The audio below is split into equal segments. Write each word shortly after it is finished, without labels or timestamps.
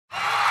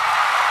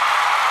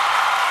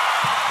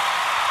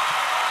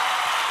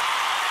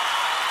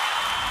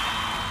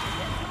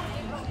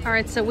All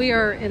right, so we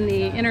are in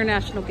the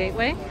International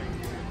Gateway.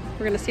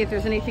 We're gonna see if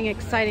there's anything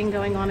exciting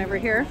going on over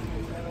here.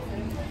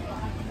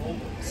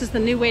 This is the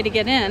new way to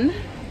get in.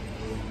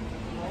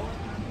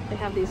 They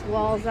have these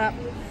walls up.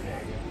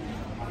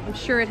 I'm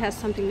sure it has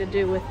something to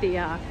do with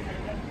the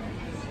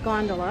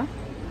gondola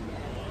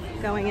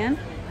going in.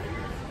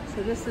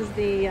 So this is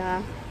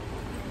the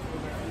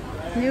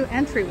new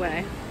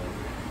entryway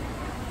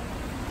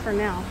for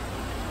now.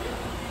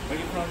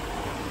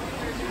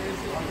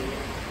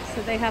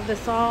 So they have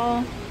this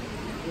all,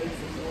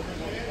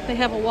 they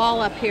have a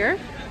wall up here.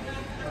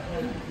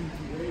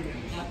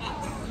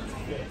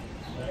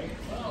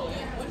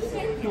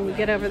 When we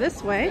get over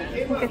this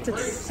way, we get to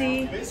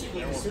see,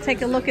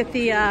 take a look at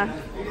the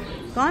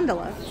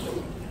gondola.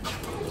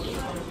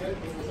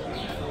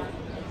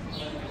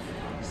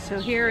 So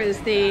here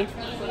is the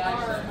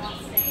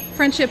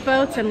Friendship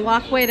Boats and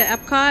walkway to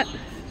Epcot.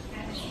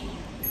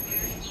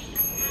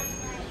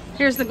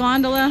 Here's the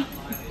gondola.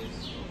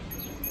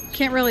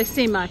 Can't really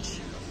see much.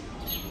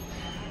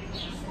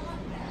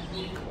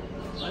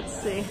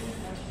 Let's see.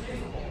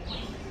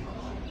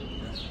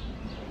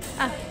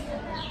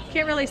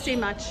 Can't really see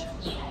much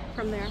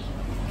from there.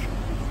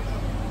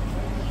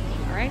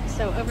 All right,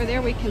 so over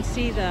there we can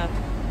see the,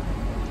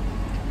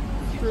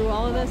 through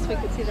all of this, we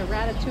can see the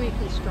Ratatouille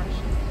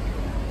construction.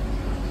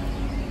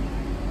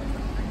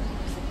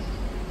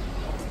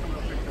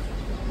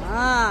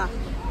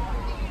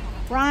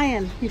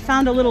 Brian, you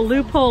found a little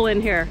loophole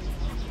in here.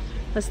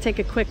 Let's take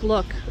a quick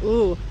look.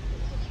 Ooh.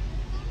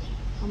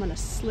 I'm gonna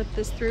slip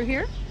this through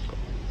here.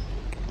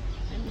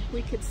 And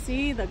we could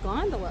see the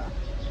gondola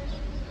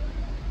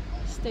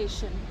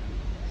station.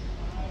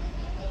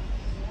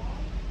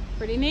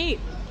 Pretty neat.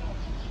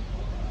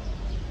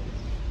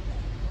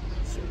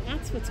 So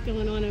that's what's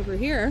going on over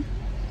here.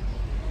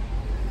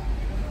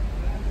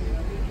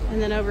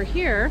 And then over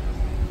here,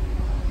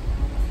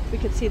 we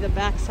could see the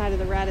back side of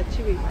the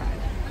Ratatouille ride.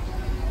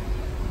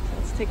 So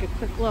let's take a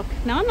quick look.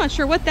 Now I'm not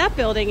sure what that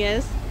building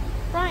is.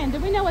 Brian, do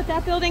we know what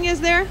that building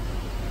is there?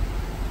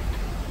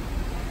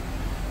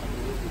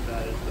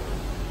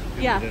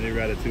 Yeah. The new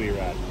Ratatouille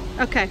ride.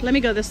 Okay, let me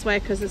go this way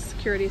because the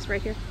security's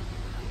right here.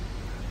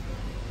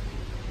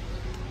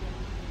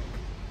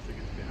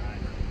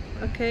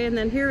 Okay, and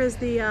then here is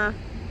the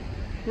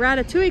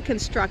Ratatouille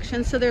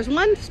construction. So there's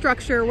one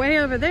structure way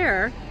over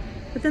there,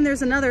 but then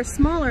there's another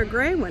smaller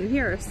gray one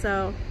here.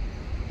 So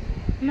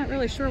I'm not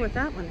really sure what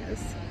that one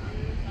is.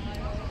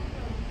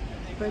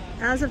 But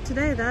as of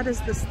today, that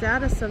is the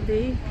status of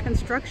the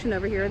construction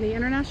over here in the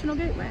International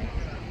Gateway.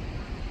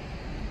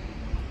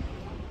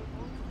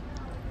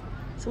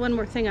 So one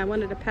more thing, I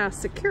wanted to pass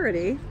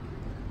security.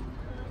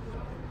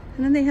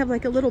 And then they have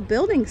like a little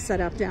building set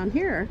up down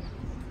here.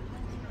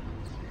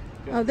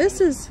 Oh,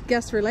 this is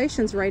guest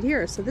relations right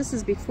here. So this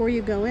is before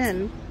you go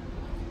in.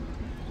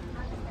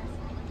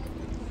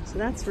 So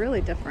that's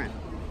really different.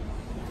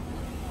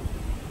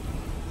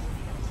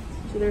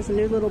 So there's a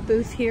new little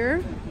booth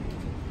here.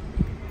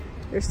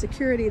 There's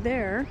security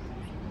there.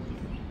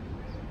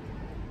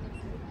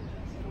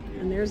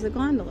 And there's the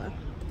gondola.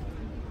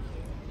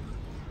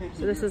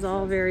 So this is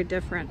all very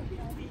different.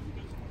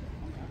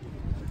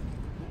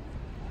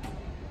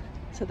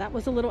 So that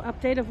was a little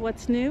update of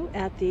what's new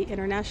at the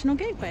International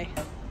Gateway.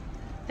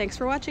 Thanks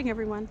for watching,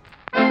 everyone.